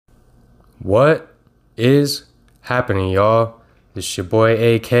What is happening, y'all? This is your boy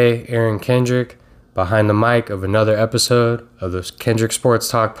AK Aaron Kendrick behind the mic of another episode of the Kendrick Sports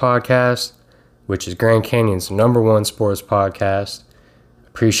Talk podcast, which is Grand Canyon's #1 sports podcast.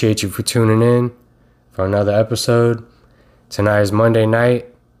 Appreciate you for tuning in for another episode. Tonight is Monday night.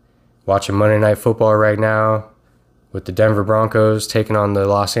 Watching Monday Night Football right now with the Denver Broncos taking on the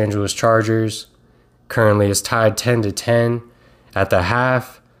Los Angeles Chargers. Currently it's tied 10-10 at the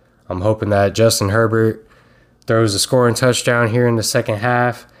half. I'm hoping that Justin Herbert throws a scoring touchdown here in the second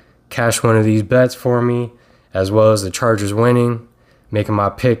half, cash one of these bets for me, as well as the Chargers winning, making my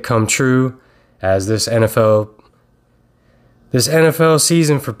pick come true, as this NFL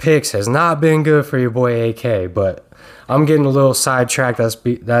season for picks has not been good for your boy AK, but I'm getting a little sidetracked. That's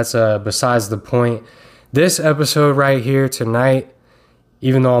besides the point. This episode right here tonight,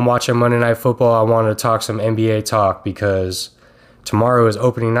 even though I'm watching Monday Night Football, I wanted to talk some NBA talk because tomorrow is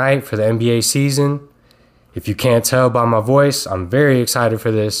opening night for the NBA season. If you can't tell by my voice, I'm very excited for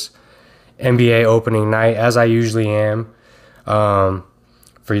this NBA opening night, as I usually am. For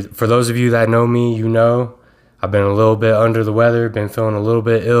those of you that know me, you know I've been a little bit under the weather, been feeling a little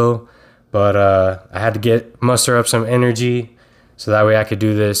bit ill, but I had to muster up some energy so that way I could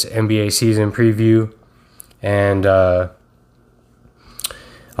do this NBA season preview. And I'll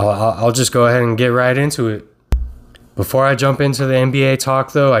just go ahead and get right into it. Before I jump into the NBA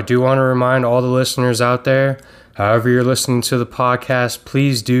talk, though, I do want to remind all the listeners out there, however you're listening to the podcast,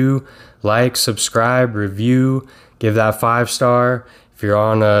 please do like, subscribe, review, give that 5-star. If you're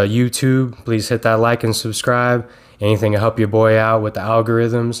on YouTube, please hit that like and subscribe. Anything to help your boy out with the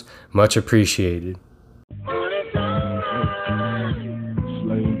algorithms, much appreciated.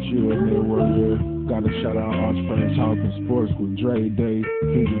 Gotta shout out Osprey Talking Sports with Dre Day.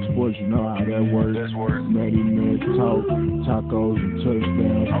 Kendrick's Sports, you know how that works. Matty Man talk, tacos and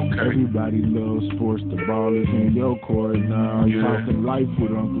touchdowns. Okay. Everybody loves sports. The ball is in your court now. Talking life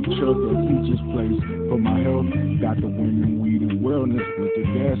with Uncle Chuck at Peach's Place. For my health, got the winning weed and wellness with the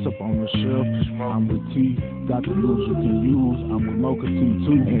gas up on the shelf. I'm with T, got the moves you can use. I'm with Mocha T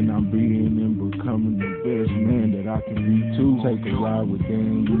too, and I'm being and becoming the best man that I can be too. Take a ride with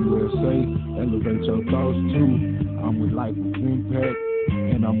Dan USA, elevate your thoughts too. I'm with Life with Impact,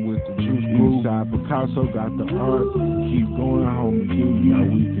 and I'm with the Juice Group. Inside Picasso got the art. Keep going home and kill you. Now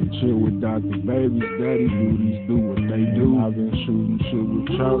we can chill with Dr. Babies, Daddy Duties, do what they do. I've been shooting shit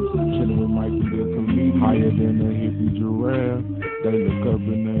with Chops, chilling with Mikey the comedian. Higher than a hippie giraffe. They look up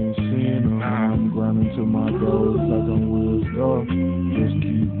and they ain't seeing them. I'm grinding to my goals like I'm Will Star. Just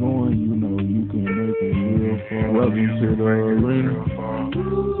keep going, you know you can make it real far. Welcome to the arena.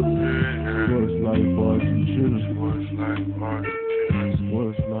 Sports like bars and chitters. Sports like bars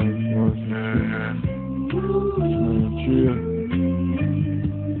and chill.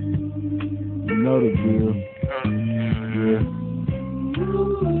 You know the drill. Yeah.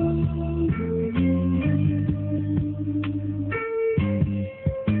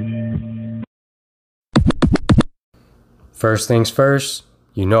 First things first,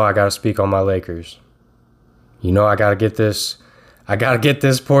 you know I got to speak on my Lakers. You know I got to get this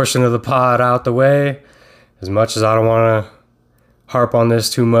portion of the pod out the way. As much as I don't want to harp on this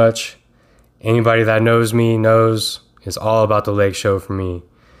too much, anybody that knows me knows it's all about the Lake Show for me.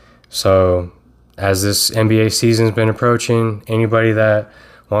 So as this NBA season's been approaching, anybody that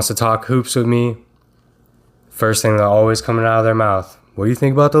wants to talk hoops with me, first thing that always coming out of their mouth, what do you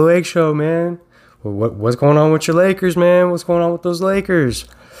think about the Lake Show, man? What's going on with your Lakers, man? What's going on with those Lakers?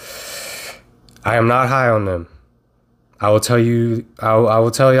 I am not high on them. I will tell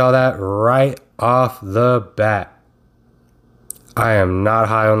y'all that right off the bat. I am not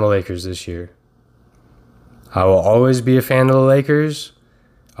high on the Lakers this year. I will always be a fan of the Lakers.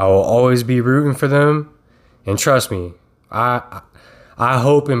 I will always be rooting for them. And trust me, I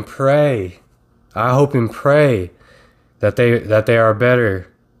hope and pray. I hope and pray that they are better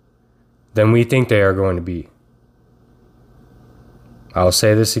than we think they are going to be. I'll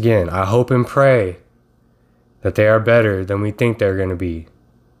say this again. I hope and pray that they are better than we think they're going to be.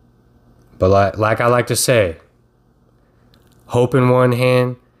 But like I like to say, hope in one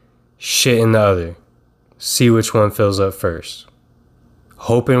hand, shit in the other. See which one fills up first.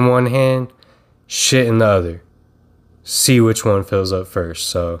 Hope in one hand, shit in the other. See which one fills up first.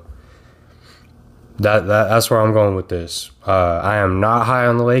 So that's where I'm going with this. I am not high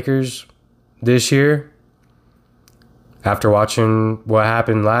on the Lakers this year. After watching what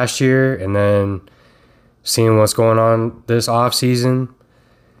happened last year and then seeing what's going on this offseason.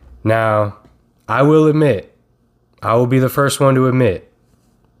 Now, I will admit, I will be the first one to admit,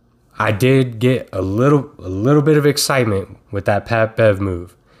 I did get a little bit of excitement with that Pat Bev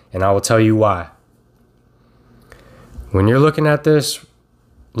move. And I will tell you why. When you're looking at this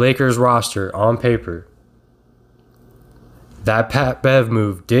Lakers roster on paper, that Pat Bev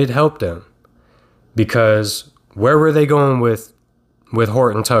move did help them, because where were they going with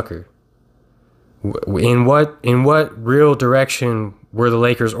Horton Tucker? In what real direction were the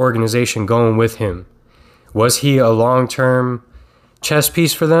Lakers organization going with him? Was he a long-term chess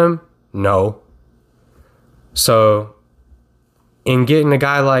piece for them? No. So in getting a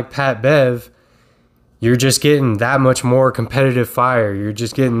guy like Pat Bev, you're just getting that much more competitive fire. You're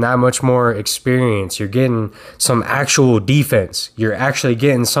just getting that much more experience. You're getting some actual defense. You're actually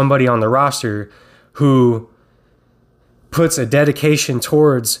getting somebody on the roster who puts a dedication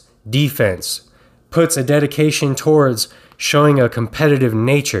towards defense, puts a dedication towards showing a competitive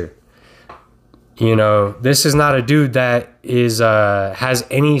nature. You know, this is not a dude that is has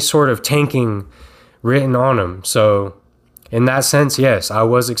any sort of tanking written on him. So in that sense, yes, I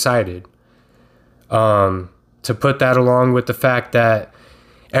was excited. To put that along with the fact that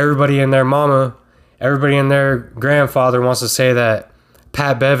everybody and their mama, everybody and their grandfather wants to say that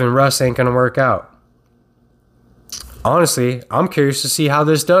Pat Bev and Russ ain't going to work out. Honestly, I'm curious to see how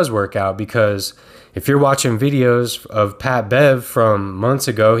this does work out, because if you're watching videos of Pat Bev from months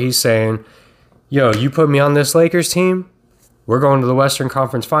ago, he's saying, yo, you put me on this Lakers team, we're going to the Western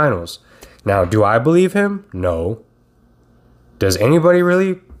Conference Finals. Now, do I believe him? No. Does anybody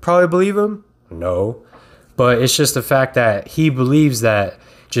really probably believe him? No. But it's just the fact that he believes that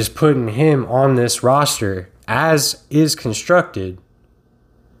just putting him on this roster as is constructed,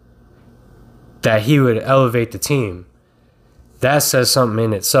 that he would elevate the team. That says something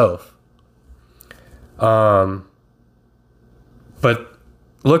in itself. But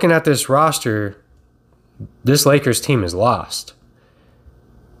looking at this roster, this Lakers team is lost.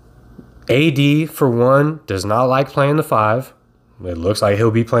 AD, for one, does not like playing the 5. It looks like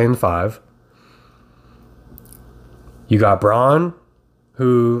he'll be playing the 5. You got Braun,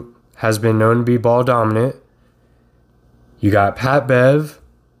 who has been known to be ball dominant. You got Pat Bev,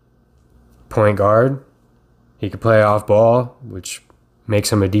 point guard. He can play off ball, which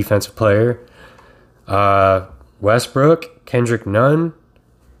makes him a defensive player. Westbrook, Kendrick, none.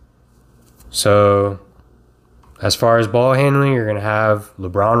 So as far as ball handling, you're going to have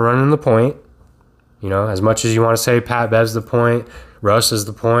LeBron running the point. You know, as much as you want to say Pat Bev's the point, Russ is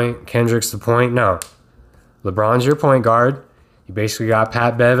the point, Kendrick's the point, no. LeBron's your point guard. You basically got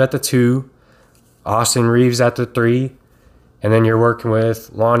Pat Bev at the 2, Austin Reeves at the 3, and then you're working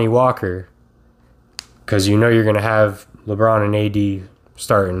with Lonnie Walker, because you know you're going to have LeBron and AD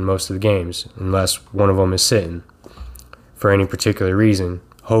starting most of the games unless one of them is sitting for any particular reason,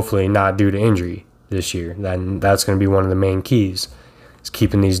 hopefully not due to injury this year. That's going to be one of the main keys, is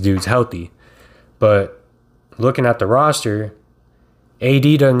keeping these dudes healthy. But looking at the roster,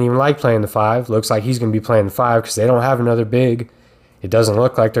 AD doesn't even like playing the 5. Looks like he's going to be playing the 5 because they don't have another big. It doesn't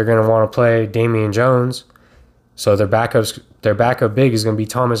look like they're going to want to play Damian Jones. So their backup big is going to be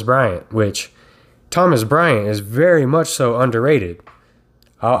Thomas Bryant, which Thomas Bryant is very much so underrated.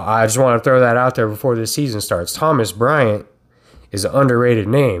 I just want to throw that out there before this season starts. Thomas Bryant is an underrated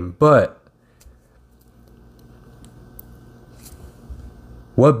name, but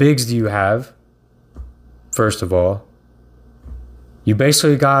what bigs do you have, first of all? You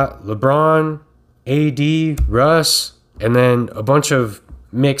basically got LeBron, AD, Russ, and then a bunch of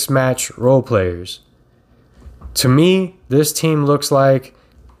mixed match role players. To me, this team looks like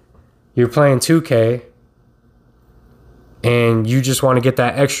you're playing 2K and you just want to get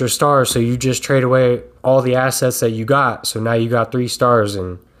that extra star, so you just trade away all the assets that you got. So now you got 3 stars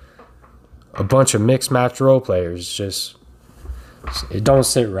and a bunch of mixed match role players. It don't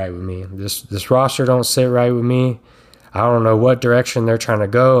sit right with me. This roster don't sit right with me. I don't know what direction they're trying to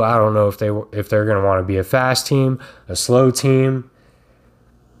go. I don't know if they're going to want to be a fast team, a slow team.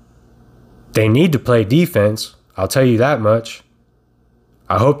 They need to play defense. I'll tell you that much.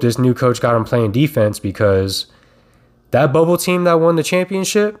 I hope this new coach got them playing defense, because that bubble team that won the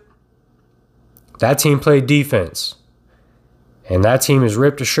championship, that team played defense. And that team is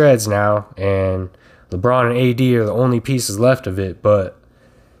ripped to shreds now, and LeBron and AD are the only pieces left of it. But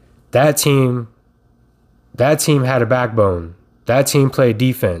that team had a backbone. That team played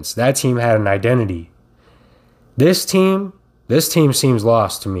defense. That team had an identity. This team seems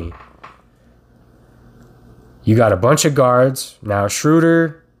lost to me. You got a bunch of guards. Now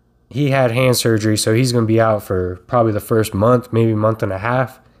Schroeder, he had hand surgery, so he's going to be out for probably the first month, maybe month and a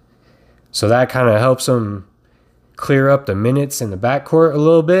half. So that kind of helps him clear up the minutes in the backcourt a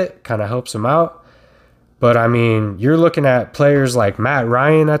little bit, kind of helps him out. But, I mean, you're looking at players like Matt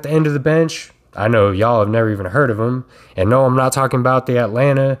Ryan at the end of the bench, I know y'all have never even heard of him. And no, I'm not talking about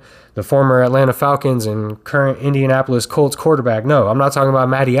the former Atlanta Falcons and current Indianapolis Colts quarterback. No, I'm not talking about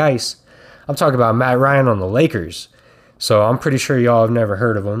Matty Ice. I'm talking about Matt Ryan on the Lakers. So I'm pretty sure y'all have never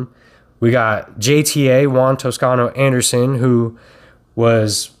heard of him. We got JTA, Juan Toscano Anderson, who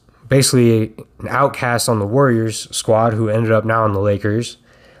was basically an outcast on the Warriors squad, who ended up now on the Lakers.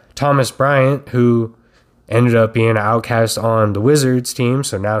 Thomas Bryant, who ended up being an outcast on the Wizards team,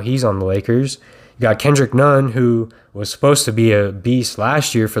 so now he's on the Lakers. You got Kendrick Nunn, who was supposed to be a beast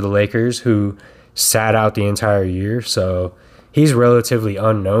last year for the Lakers, who sat out the entire year, so he's relatively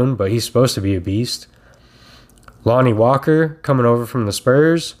unknown, but he's supposed to be a beast. Lonnie Walker, coming over from the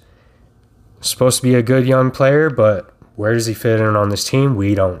Spurs, supposed to be a good young player, but where does he fit in on this team?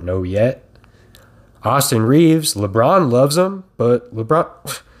 We don't know yet. Austin Reeves, LeBron loves him, but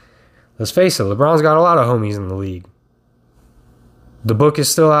let's face it, LeBron's got a lot of homies in the league. The book is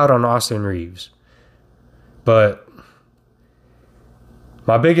still out on Austin Reeves. But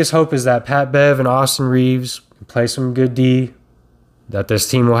my biggest hope is that Pat Bev and Austin Reeves play some good D, that this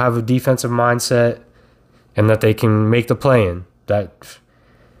team will have a defensive mindset, and that they can make the play-in. That's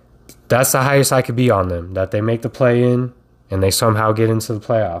the highest I could be on them, that they make the play-in and they somehow get into the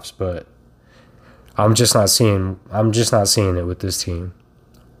playoffs. But I'm just not seeing it with this team.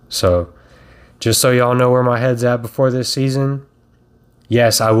 So, just so y'all know where my head's at before this season,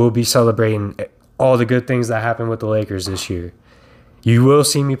 yes, I will be celebrating all the good things that happened with the Lakers this year. You will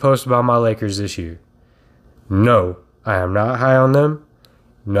see me post about my Lakers this year. No, I am not high on them.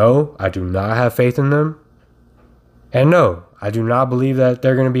 No, I do not have faith in them. And no, I do not believe that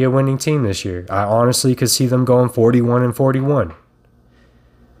they're going to be a winning team this year. I honestly could see them going 41-41.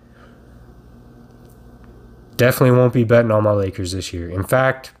 Definitely won't be betting on my Lakers this year. In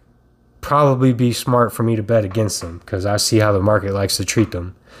fact, probably be smart for me to bet against them because I see how the market likes to treat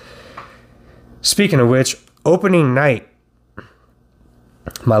them. Speaking of which, opening night,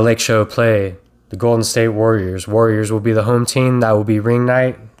 my Lake Show play the Golden State Warriors. Warriors will be the home team. That will be ring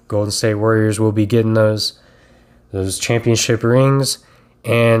night. Golden State Warriors will be getting those championship rings.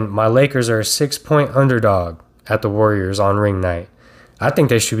 And my Lakers are a 6-point underdog at the Warriors on ring night. I think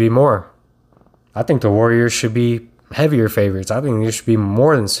they should be more. I think the Warriors should be heavier favorites. I think they should be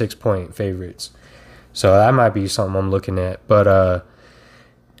more than 6-point favorites. So that might be something I'm looking at. But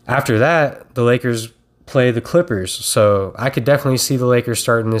after that, the Lakers play the Clippers. So I could definitely see the Lakers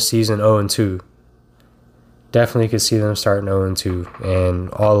starting this season 0-2. Definitely could see them starting 0-2. And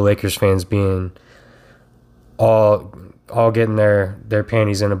all the Lakers fans being all getting their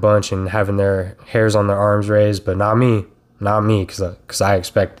panties in a bunch and having their hairs on their arms raised. But not me, because I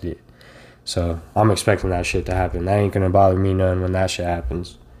expected it. So I'm expecting that shit to happen. That ain't going to bother me none when that shit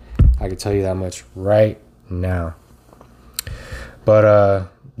happens. I can tell you that much right now. But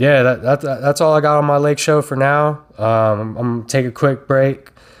yeah, that's all I got on my Lake Show for now. I'm going to take a quick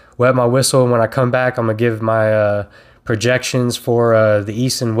break, wet my whistle, and when I come back, I'm going to give my projections for the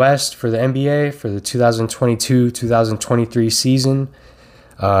East and West for the NBA for the 2022-2023 season.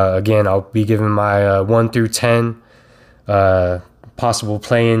 Again, I'll be giving my 1 through 10 possible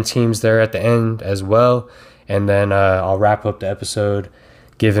play-in teams there at the end as well. And then I'll wrap up the episode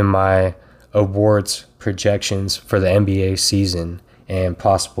giving my awards projections for the NBA season and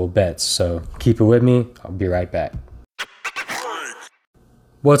possible bets. So keep it with me. I'll be right back.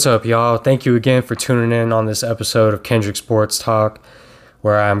 What's up, y'all? Thank you again for tuning in on this episode of Kendrick's Sports Talk,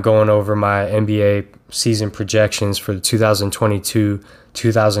 where I'm going over my NBA season projections for the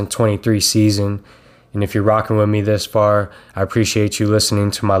 2022-2023 season. And if you're rocking with me this far, I appreciate you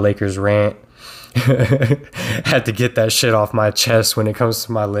listening to my Lakers rant. Had to get that shit off my chest when it comes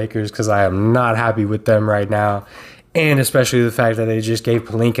to my Lakers because I am not happy with them right now. And especially the fact that they just gave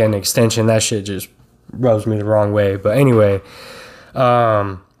Pelinka an extension. That shit just rubs me the wrong way. But anyway,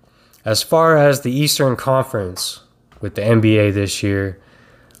 as far as the Eastern Conference with the NBA this year,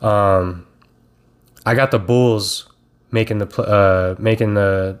 I got the Bulls making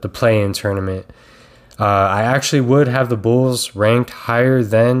the play-in tournament. I actually would have the Bulls ranked higher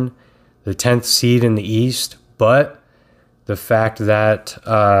than the 10th seed in the East, but the fact that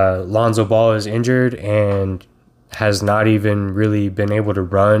Lonzo Ball is injured and has not even really been able to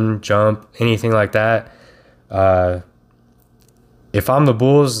run, jump, anything like that, if I'm the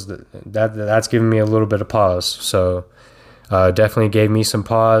Bulls, that's giving me a little bit of pause. So definitely gave me some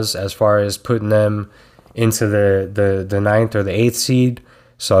pause as far as putting them into the 9th or the 8th seed.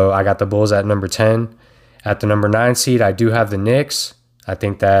 So I got the Bulls at number 10. At the number 9 seed, I do have the Knicks. I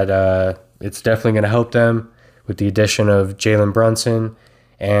think that it's definitely going to help them with the addition of Jalen Brunson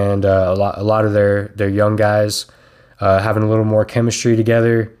and a lot of their young guys having a little more chemistry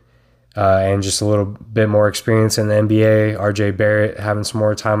together. and just a little bit more experience in the NBA. RJ Barrett having some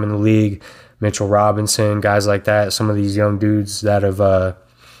more time in the league, Mitchell Robinson, guys like that. Some of these young dudes that have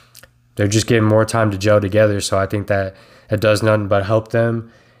they're just getting more time to gel together. So I think that it does nothing but help them.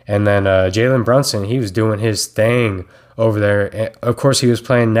 And then Jalen Brunson, he was doing his thing over there. And of course, he was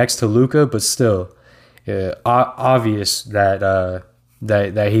playing next to Luka, but still obvious that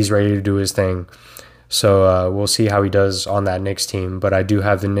that he's ready to do his thing. So we'll see how he does on that Knicks team. But I do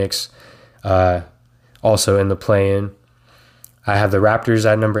have the Knicks also in the play-in. I have the Raptors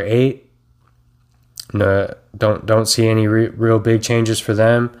at number 8. No, don't see any real big changes for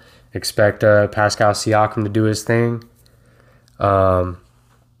them. Expect Pascal Siakam to do his thing. Number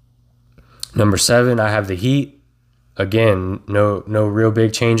 7, I have the Heat. Again, no real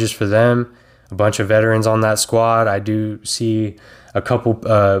big changes for them. A bunch of veterans on that squad. I do see a couple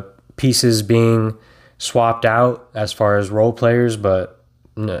pieces being swapped out as far as role players, but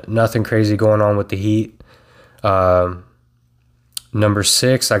nothing crazy going on with the Heat. Number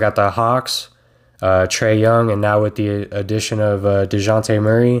 6, I got the Hawks. Trae Young, and now with the addition of DeJounte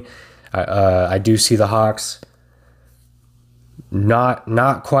Murray, I do see the Hawks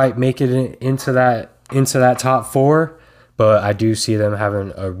not quite making it into that top 4, but I do see them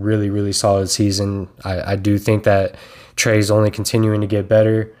having a really, really solid season. I do think that Trae's only continuing to get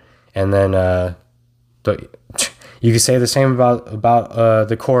better, and then you could say the same about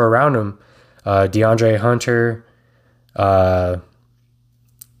the core around him, DeAndre Hunter.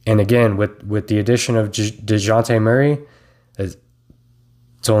 And again, with the addition of DeJounte Murray, it's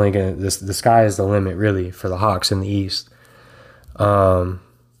only gonna the sky is the limit really for the Hawks in the East. At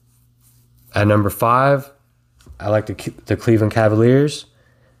number 5, I like the Cleveland Cavaliers.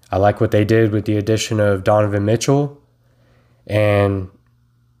 I like what they did with the addition of Donovan Mitchell. And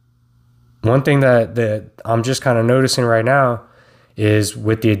one thing that I'm just kind of noticing right now is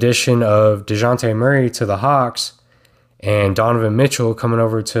with the addition of DeJounte Murray to the Hawks and Donovan Mitchell coming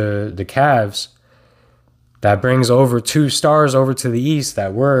over to the Cavs, that brings over 2 stars over to the East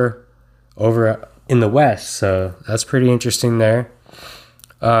that were over in the West. So that's pretty interesting there.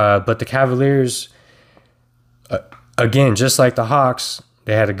 But the Cavaliers, again, just like the Hawks,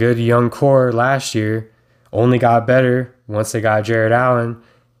 they had a good young core last year, only got better once they got Jared Allen,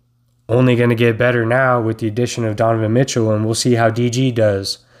 only going to get better now with the addition of Donovan Mitchell, and we'll see how DG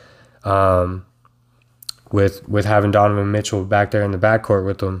does. With having Donovan Mitchell back there in the backcourt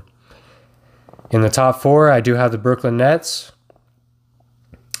with them. In the top 4, I do have the Brooklyn Nets.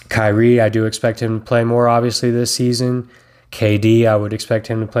 Kyrie, I do expect him to play more, obviously, this season. KD, I would expect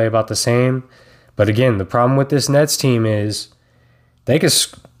him to play about the same. But again, the problem with this Nets team is they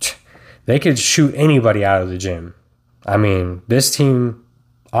could shoot anybody out of the gym. I mean, this team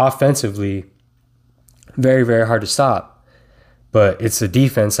offensively, very, very hard to stop. But it's the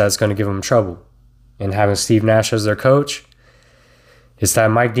defense that's going to give them trouble. And having Steve Nash as their coach, it's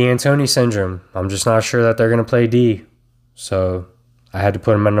that Mike D'Antoni syndrome. I'm just not sure that they're going to play D. So I had to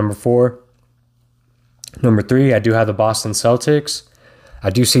put him at number 4. Number 3, I do have the Boston Celtics.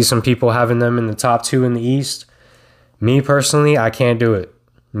 I do see some people having them in the top 2 in the East. Me personally, I can't do it.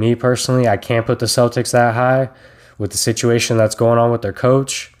 Me personally, I can't put the Celtics that high with the situation that's going on with their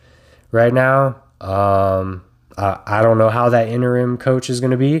coach right now. I don't know how that interim coach is going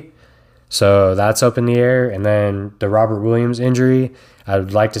to be. So that's up in the air. And then the Robert Williams injury, I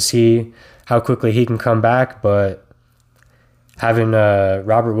would like to see how quickly he can come back. But having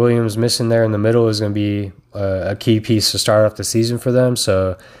Robert Williams missing there in the middle is going to be a key piece to start off the season for them.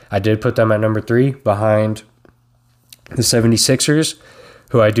 So I did put them at number 3 behind the 76ers,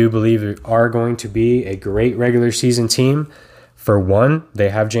 who I do believe are going to be a great regular season team. For one, they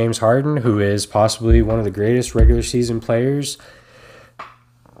have James Harden, who is possibly one of the greatest regular season players.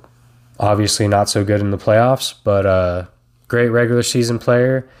 Obviously not so good in the playoffs, but great regular season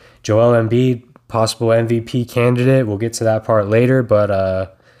player. Joel Embiid, possible MVP candidate. We'll get to that part later, but I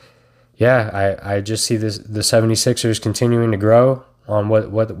just see the 76ers continuing to grow on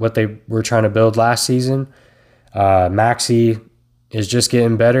what they were trying to build last season. Maxey is just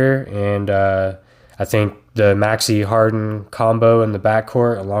getting better, and I think the Maxey-Harden combo in the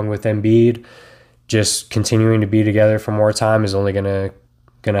backcourt, along with Embiid, just continuing to be together for more time is only going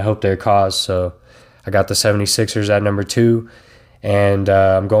to help their cause. So I got the 76ers at number 2, and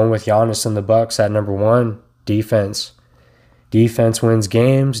I'm going with Giannis and the Bucks at number 1. Defense wins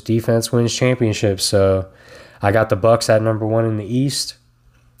games, defense wins championships. So I got the Bucks at number 1 in the East.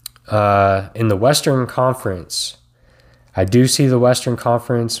 In the Western Conference, I do see the Western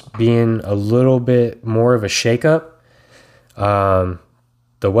Conference being a little bit more of a shakeup.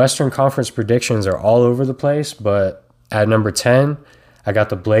 The Western Conference predictions are all over the place, but at number 10, I got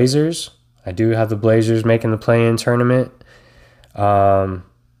the Blazers. I do have the Blazers making the play-in tournament. I'm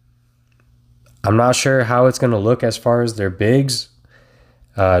not sure how it's going to look as far as their bigs.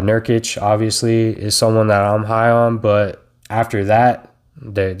 Nurkic, obviously, is someone that I'm high on, but after that,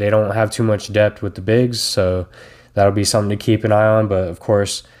 they don't have too much depth with the bigs, so that'll be something to keep an eye on. But, of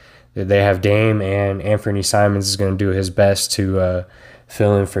course, they have Dame, and Anthony Simons is going to do his best to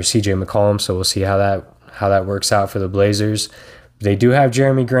fill in for CJ McCollum, so we'll see how that works out for the Blazers. They do have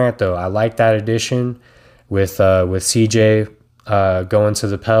Jeremy Grant, though. I like that addition with CJ going to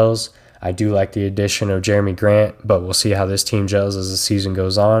the Pels. I do like the addition of Jeremy Grant, but we'll see how this team gels as the season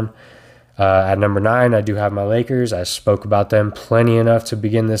goes on. At number 9, I do have my Lakers. I spoke about them plenty enough to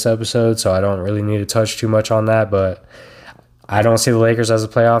begin this episode, so I don't really need to touch too much on that, but I don't see the Lakers as a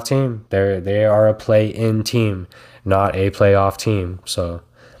playoff team. They are a play-in team, not a playoff team. So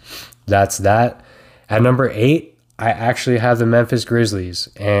that's that. At number 8, I actually have the Memphis Grizzlies,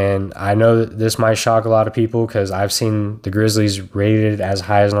 and I know that this might shock a lot of people because I've seen the Grizzlies rated as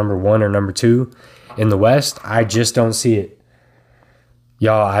high as number 1 or number 2 in the West. I just don't see it.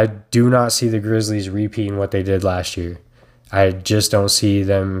 Y'all, I do not see the Grizzlies repeating what they did last year. I just don't see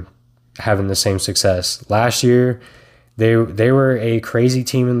them having the same success. Last year, they were a crazy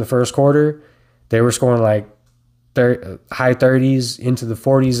team in the first quarter. They were scoring like high 30s into the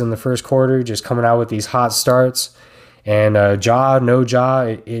 40s in the first quarter, just coming out with these hot starts. And no Ja,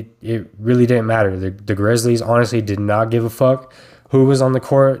 it really didn't matter. The Grizzlies honestly did not give a fuck who was on the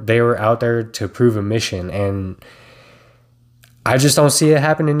court. They were out there to prove a mission, and I just don't see it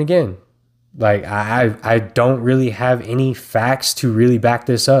happening again. Like, I don't really have any facts to really back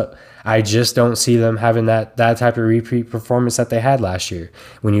this up. I just don't see them having that type of repeat performance that they had last year.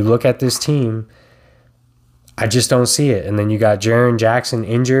 When you look at this team, I just don't see it. And then you got Jaren Jackson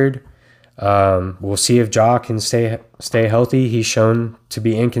injured. We'll see if Ja can stay healthy. He's shown to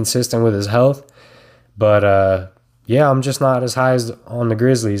be inconsistent with his health. But, yeah, I'm just not as high as on the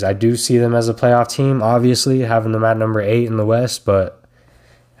Grizzlies. I do see them as a playoff team, obviously, having them at number 8 in the West, but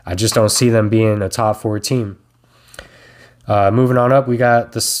I just don't see them being a top 4 team. Moving on up, we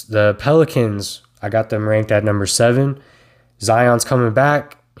got the Pelicans. I got them ranked at number 7. Zion's coming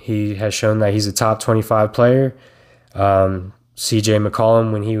back. He has shown that he's a top 25 player. CJ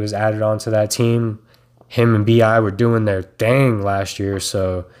McCollum, when he was added onto that team, him and B.I. were doing their thing last year.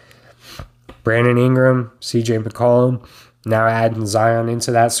 So Brandon Ingram, CJ McCollum, now adding Zion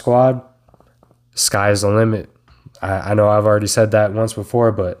into that squad, sky's the limit. I know I've already said that once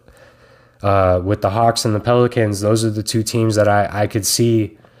before, but with the Hawks and the Pelicans, those are the 2 teams that I could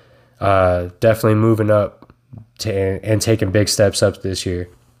see definitely moving up and taking big steps up this year.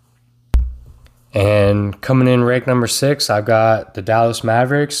 And coming in ranked number 6, I've got the Dallas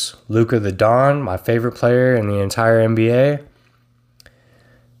Mavericks, Luka the Don, my favorite player in the entire NBA.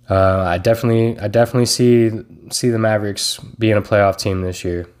 I definitely see the Mavericks being a playoff team this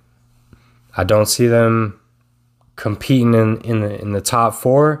year. I don't see them competing in the top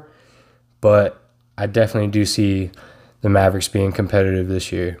 4, but I definitely do see the Mavericks being competitive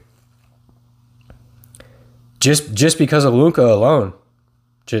this year. Just because of Luka alone.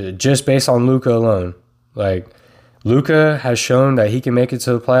 Just based on Luka alone. Like, Luka has shown that he can make it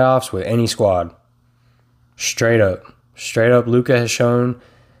to the playoffs with any squad. Straight up, Luka has shown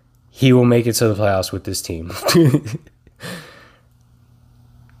he will make it to the playoffs with this team.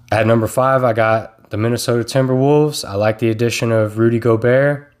 At number 5, I got the Minnesota Timberwolves. I like the addition of Rudy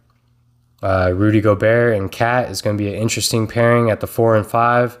Gobert. Rudy Gobert and Cat is going to be an interesting pairing at the 4 and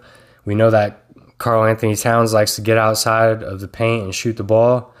 5. We know that Karl Anthony Towns likes to get outside of the paint and shoot the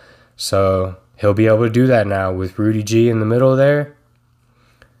ball. So he'll be able to do that now with Rudy G in the middle there.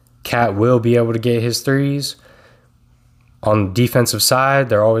 Cat will be able to get his threes. On the defensive side,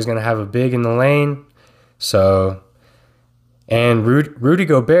 they're always going to have a big in the lane. So, and Rudy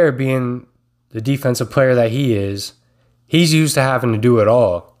Gobert being the defensive player that he is, he's used to having to do it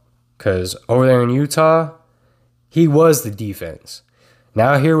all. Because over there in Utah, he was the defense.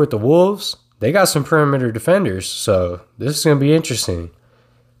 Now here with the Wolves, they got some perimeter defenders, so this is going to be interesting.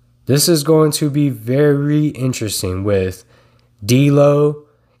 This is going to be very interesting with D'Lo,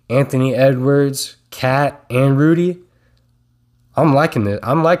 Anthony Edwards, Cat, and Rudy. I'm liking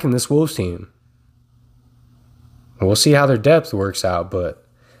this Wolves team. We'll see how their depth works out, but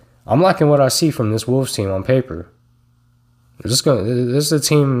I'm liking what I see from this Wolves team on paper. This is a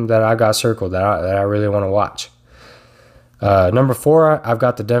team that I got circled that I really want to watch. Number 4, I've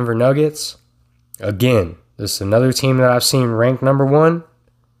got the Denver Nuggets. Again, this is another team that I've seen ranked number 1.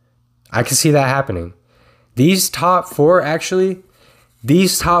 I can see that happening. These top 4, actually,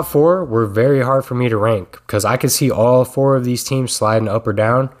 these top four were very hard for me to rank because I could see all four of these teams sliding up or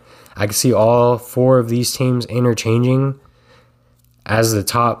down. I could see all four of these teams interchanging as the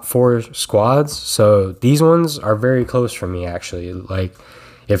top four squads. So these ones are very close for me, actually. Like,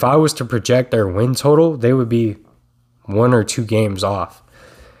 if I was to project their win total, they would be 1 or 2 games off.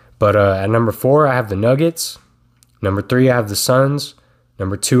 But at number 4, I have the Nuggets. Number 3, I have the Suns.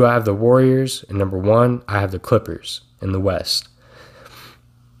 Number 2, I have the Warriors. And number 1, I have the Clippers in the West.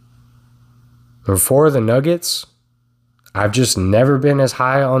 Number 4, the Nuggets. I've just never been as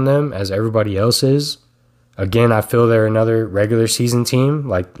high on them as everybody else is. Again, I feel they're another regular season team,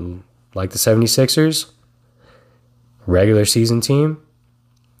 like the 76ers. Regular season team.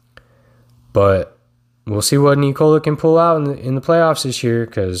 But we'll see what Nikola can pull out in the playoffs this year,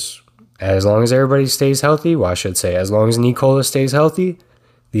 because as long as everybody stays healthy, well, I should say, as long as Nikola stays healthy,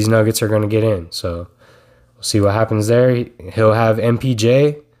 these Nuggets are going to get in. So we'll see what happens there. He'll have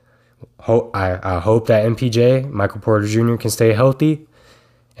MPJ. I hope that MPJ, Michael Porter Jr., can stay healthy.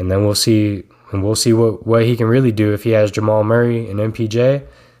 And then we'll see what he can really do if he has Jamal Murray and MPJ.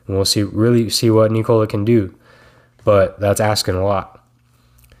 And we'll really see what Nikola can do. But that's asking a lot.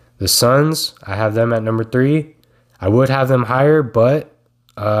 The Suns, I have them at number 3. I would have them higher, but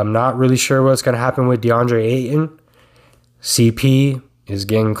I'm not really sure what's going to happen with DeAndre Ayton. CP is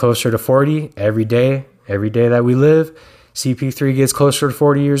getting closer to 40 every day that we live. CP3 gets closer to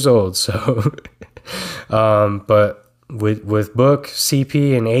 40 years old. So, but with Book,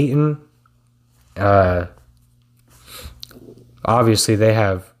 CP, and Ayton, obviously they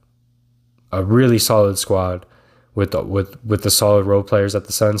have a really solid squad. With the solid role players that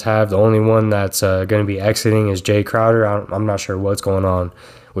the Suns have. The only one that's going to be exiting is Jay Crowder. I'm not sure what's going on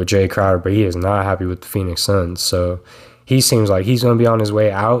with Jay Crowder, but he is not happy with the Phoenix Suns. So he seems like he's going to be on his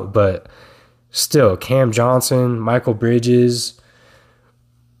way out. But still, Cam Johnson, Michael Bridges,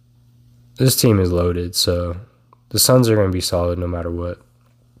 this team is loaded. So the Suns are going to be solid no matter what.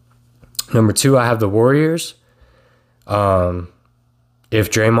 Number 2, I have the Warriors. If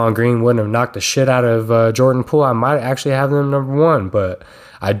Draymond Green wouldn't have knocked the shit out of Jordan Poole, I might actually have them number 1. But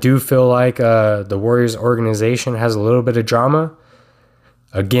I do feel like the Warriors organization has a little bit of drama.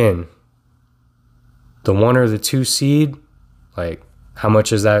 Again, the 1 or the 2 seed, like, how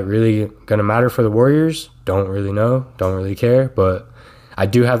much is that really going to matter for the Warriors? Don't really know. Don't really care. But I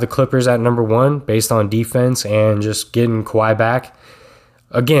do have the Clippers at number 1 based on defense and just getting Kawhi back.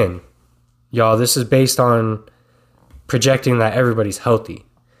 Again, y'all, this is based on projecting that everybody's healthy.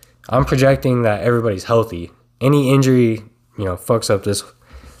 I'm projecting that everybody's healthy. Any injury, fucks up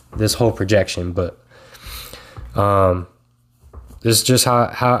this whole projection. But this is just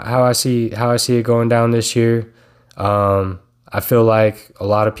how I see it going down this year. I feel like a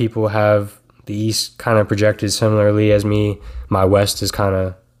lot of people have the East kind of projected similarly as me. My West is kind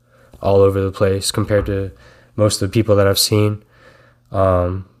of all over the place compared to most of the people that I've seen.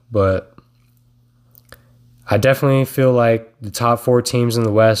 But I definitely feel like the top 4 teams in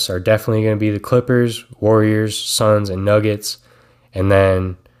the West are definitely going to be the Clippers, Warriors, Suns, and Nuggets. And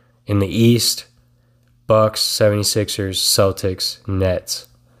then in the East, Bucks, 76ers, Celtics, Nets.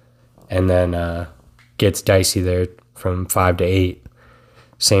 And then gets dicey there from 5 to 8.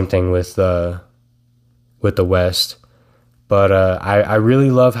 Same thing with the West. But I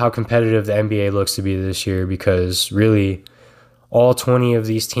really love how competitive the NBA looks to be this year, because really all 20 of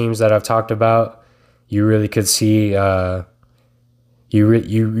these teams that I've talked about, you really could see you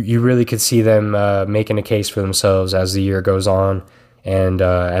really could see them making a case for themselves as the year goes on and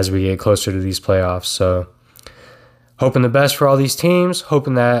as we get closer to these playoffs. So hoping the best for all these teams,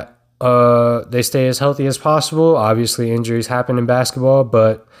 hoping that they stay as healthy as possible. Obviously, injuries happen in basketball,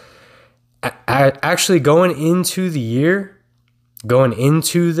 but actually going into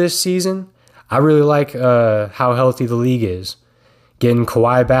this season, I really like how healthy the league is. Getting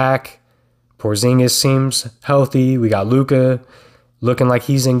Kawhi back, Porzingis seems healthy. We got Luka looking like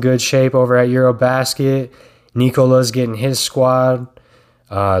he's in good shape over at Eurobasket. Nikola's getting his squad.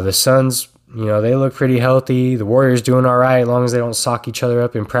 The Suns, they look pretty healthy. The Warriors doing all right as long as they don't sock each other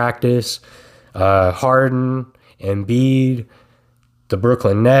up in practice. Harden, Embiid, the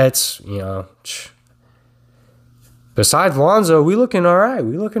Brooklyn Nets, Besides Lonzo, we looking all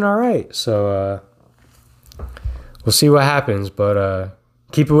right. So we'll see what happens, but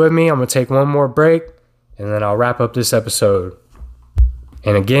keep it with me. I'm going to take one more break, and then I'll wrap up this episode.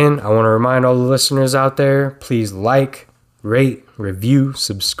 And again, I want to remind all the listeners out there, please like, rate, review,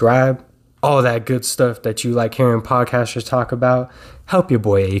 subscribe, all that good stuff that you like hearing podcasters talk about. Help your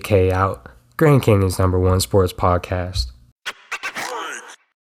boy AK out. Grand Canyon's #1 sports podcast.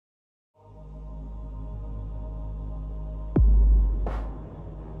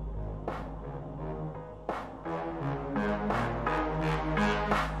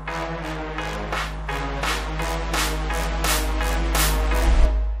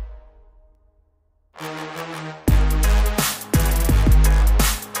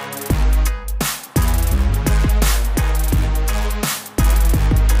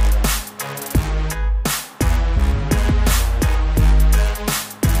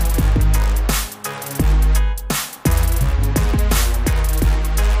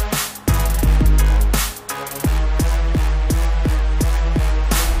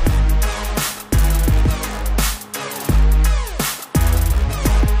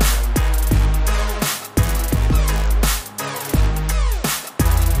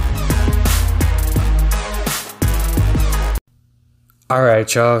 All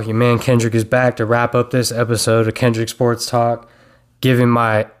right, y'all. Your man Kendrick is back to wrap up this episode of Kendrick Sports Talk, giving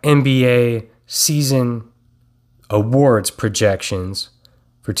my NBA season awards projections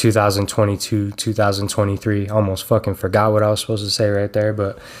for 2022-2023. Almost fucking forgot what I was supposed to say right there.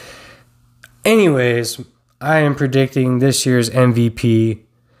 But anyways, I am predicting this year's MVP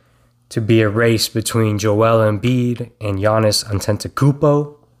to be a race between Joel Embiid and Giannis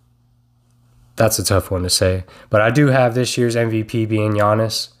Antetokounmpo. That's a tough one to say. But I do have this year's MVP being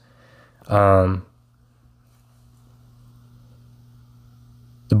Giannis. The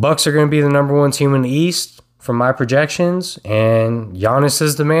Bucks are going to be the number one team in the East from my projections. And Giannis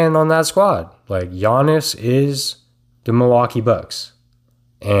is the man on that squad. Like, Giannis is the Milwaukee Bucks.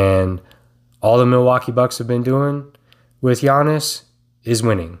 And all the Milwaukee Bucks have been doing with Giannis is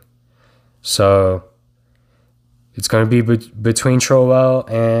winning. So it's going to be between Joel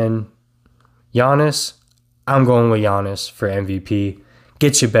and Giannis. I'm going with Giannis for MVP.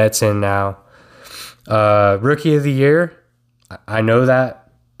 Get your bets in now. Rookie of the Year. I know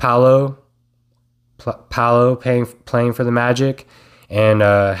that Paolo playing for the Magic and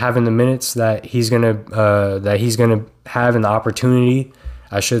having the minutes that he's gonna have and the opportunity,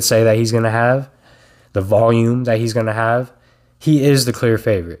 I should say, that he's gonna have, the volume that he's gonna have. He is the clear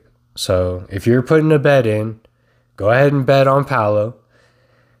favorite. So if you're putting a bet in, go ahead and bet on Paolo.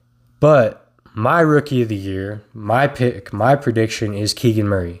 But my Rookie of the Year, my pick, my prediction is Keegan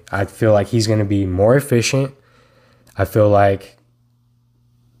Murray. I feel like he's going to be more efficient. I feel like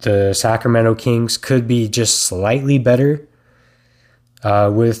the Sacramento Kings could be just slightly better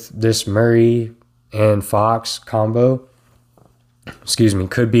with this Murray and Fox combo.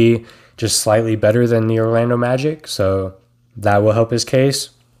 Could be just slightly better than the Orlando Magic. So that will help his case.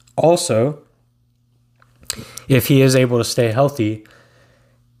 Also, if he is able to stay healthy,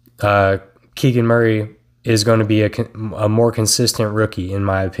 Keegan Murray is going to be a more consistent rookie, in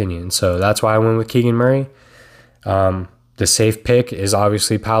my opinion. So that's why I went with Keegan Murray. The safe pick is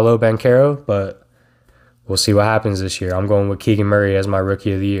obviously Paolo Banchero, but we'll see what happens this year. I'm going with Keegan Murray as my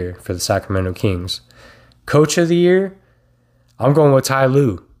Rookie of the Year for the Sacramento Kings. Coach of the Year, I'm going with Ty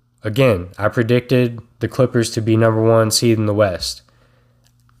Lue. Again, I predicted the Clippers to be number one seed in the West.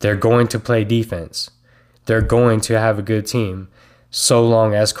 They're going to play defense. They're going to have a good team, so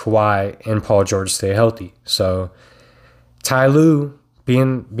long as Kawhi and Paul George stay healthy. So Ty Lue,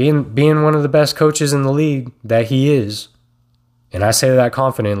 being one of the best coaches in the league that he is, and I say that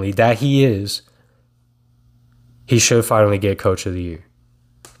confidently, that he is, he should finally get Coach of the Year.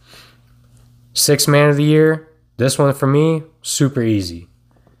 Sixth Man of the Year, this one for me, super easy.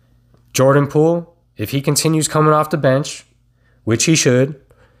 Jordan Poole, if he continues coming off the bench, which he should.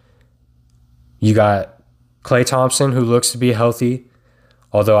 You got Klay Thompson, who looks to be healthy,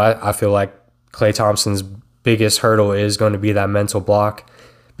 although I feel like Klay Thompson's biggest hurdle is going to be that mental block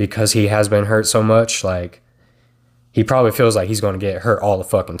because he has been hurt so much. Like, he probably feels like he's going to get hurt all the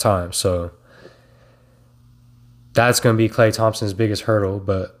fucking time. So that's going to be Klay Thompson's biggest hurdle,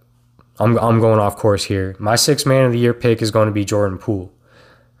 but I'm going off course here. My sixth Man of the Year pick is going to be Jordan Poole.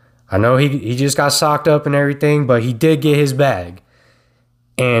 I know he just got socked up and everything, but he did get his bag.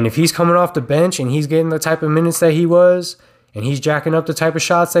 And if he's coming off the bench and he's getting the type of minutes that he was, and he's jacking up the type of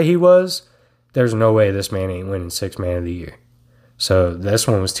shots that he was, there's no way this man ain't winning sixth Man of the Year. So this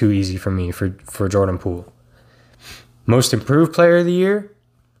one was too easy for me for Jordan Poole. Most Improved Player of the Year,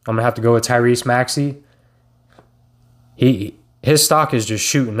 I'm going to have to go with Tyrese Maxey. His stock is just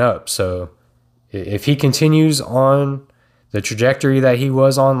shooting up. So if he continues on the trajectory that he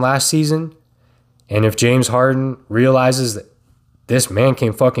was on last season, and if James Harden realizes that this man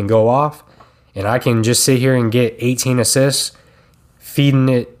can fucking go off, and I can just sit here and get 18 assists, feeding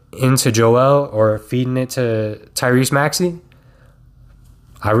it into Joel or feeding it to Tyrese Maxey,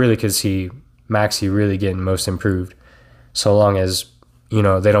 I really could see Maxey really getting Most Improved, so long as, you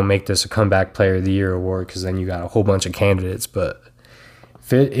know, they don't make this a Comeback Player of the Year award, because then you got a whole bunch of candidates. But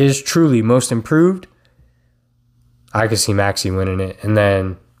if it is truly Most Improved, I could see Maxey winning it. And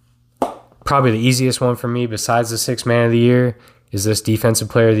then probably the easiest one for me, besides the sixth Man of the Year, is this Defensive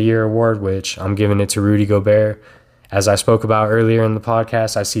Player of the Year award, which I'm giving it to Rudy Gobert. As I spoke about earlier in the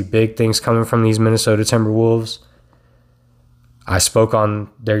podcast, I see big things coming from these Minnesota Timberwolves. I spoke on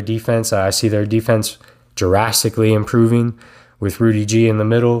their defense. I see their defense drastically improving with Rudy G in the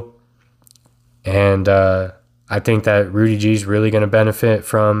middle. And I think that Rudy G is really going to benefit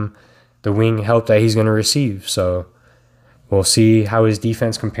from the wing help that he's going to receive. So we'll see how his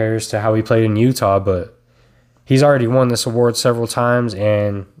defense compares to how he played in Utah, but he's already won this award several times,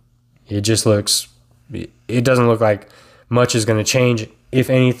 and it doesn't look like much is going to change. If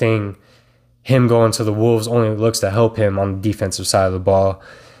anything, him going to the Wolves only looks to help him on the defensive side of the ball.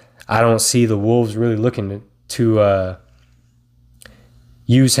 I don't see the Wolves really looking to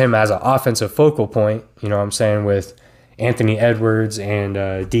use him as an offensive focal point, you know what I'm saying, with Anthony Edwards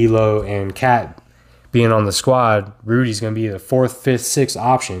and D'Lo and Cat being on the squad. Rudy's going to be the 4th, 5th, 6th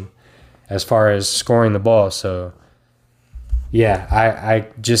option as far as scoring the ball. So, yeah, I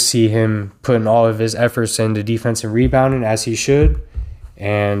just see him putting all of his efforts into defensive rebounding as he should,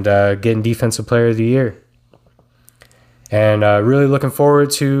 and getting Defensive Player of the Year. And really looking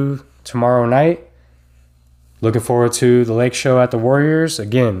forward to tomorrow night. Looking forward to the Lake Show at the Warriors.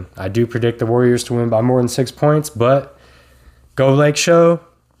 Again, I do predict the Warriors to win by more than 6 points, but go Lake Show.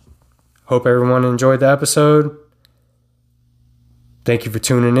 Hope everyone enjoyed the episode. Thank you for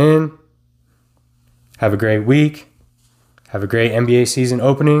tuning in. Have a great week. Have a great NBA season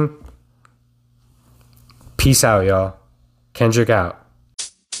opening. Peace out, y'all. Kendrick out.